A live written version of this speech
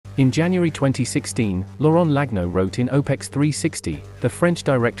In January 2016, Laurent Lagneau wrote in OPEX 360, the French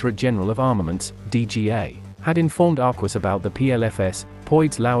Directorate General of Armaments, DGA, had informed Arquus about the PLFS,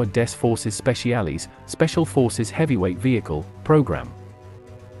 Poids Lourd des Forces Spéciales, Special Forces Heavyweight Vehicle, program.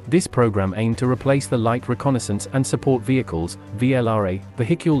 This program aimed to replace the Light Reconnaissance and Support Vehicles, VLRA,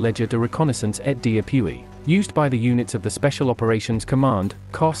 Véhicule Léger de Reconnaissance et d'Appui, used by the units of the Special Operations Command,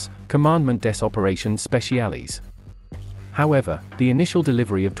 COS, Commandement des Opérations Spéciales. However, the initial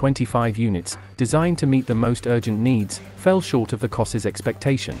delivery of 25 units, designed to meet the most urgent needs, fell short of the COS's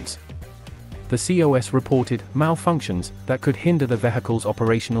expectations. The COS reported malfunctions that could hinder the vehicle's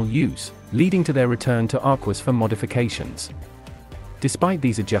operational use, leading to their return to Arquus for modifications. Despite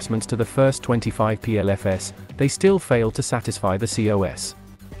these adjustments to the first 25 PLFS, they still failed to satisfy the COS.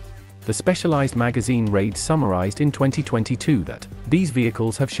 The Specialized magazine Raids summarized in 2022 that these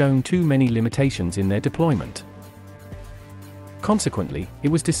vehicles have shown too many limitations in their deployment. Consequently, it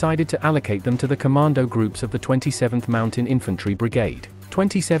was decided to allocate them to the commando groups of the 27th Mountain Infantry Brigade,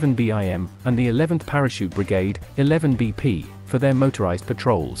 27 BIM, and the 11th Parachute Brigade, 11 BP, for their motorized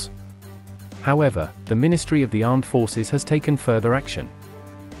patrols. However, the Ministry of the Armed Forces has taken further action.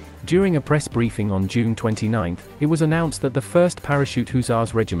 During a press briefing on June 29, it was announced that the 1st Parachute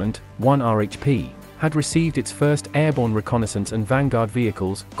Hussars Regiment, 1 RHP, had received its first airborne reconnaissance and vanguard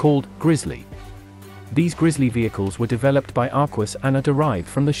vehicles, called Grizzly. These Grizzly vehicles were developed by Arquus and are derived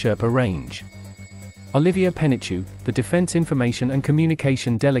from the Sherpa range. Olivier Penichu, the Defense Information and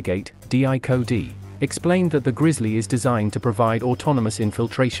Communication Delegate, DICOD, explained that the Grizzly is designed to provide autonomous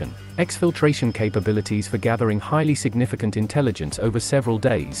infiltration, exfiltration capabilities for gathering highly significant intelligence over several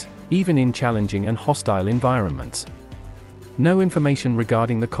days, even in challenging and hostile environments. No information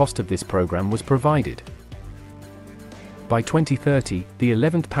regarding the cost of this program was provided. By 2030, the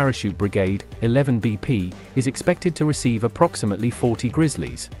 11th Parachute Brigade, 11 BP, is expected to receive approximately 40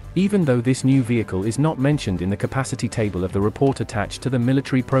 Grizzlies, even though this new vehicle is not mentioned in the capacity table of the report attached to the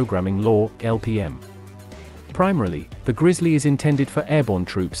Military Programming Law, LPM. Primarily, the Grizzly is intended for airborne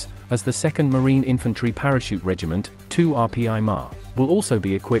troops, as the 2nd Marine Infantry Parachute Regiment, 2 RPI-MA, will also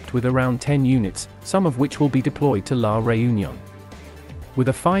be equipped with around 10 units, some of which will be deployed to La Réunion. With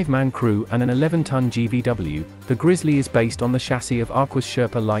a 5-man crew and an 11-ton GVW, the Grizzly is based on the chassis of Arquus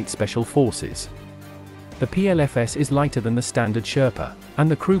Sherpa Light Special Forces. The PLFS is lighter than the standard Sherpa, and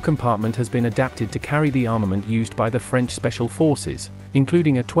the crew compartment has been adapted to carry the armament used by the French Special Forces,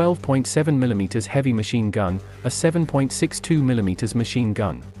 including a 12.7mm heavy machine gun, a 7.62mm machine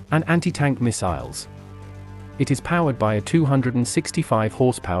gun, and anti-tank missiles. It is powered by a 265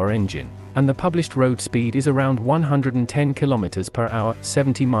 horsepower engine, and the published road speed is around 110 km per hour,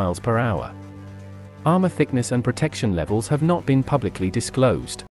 70 miles per hour. Armor thickness and protection levels have not been publicly disclosed.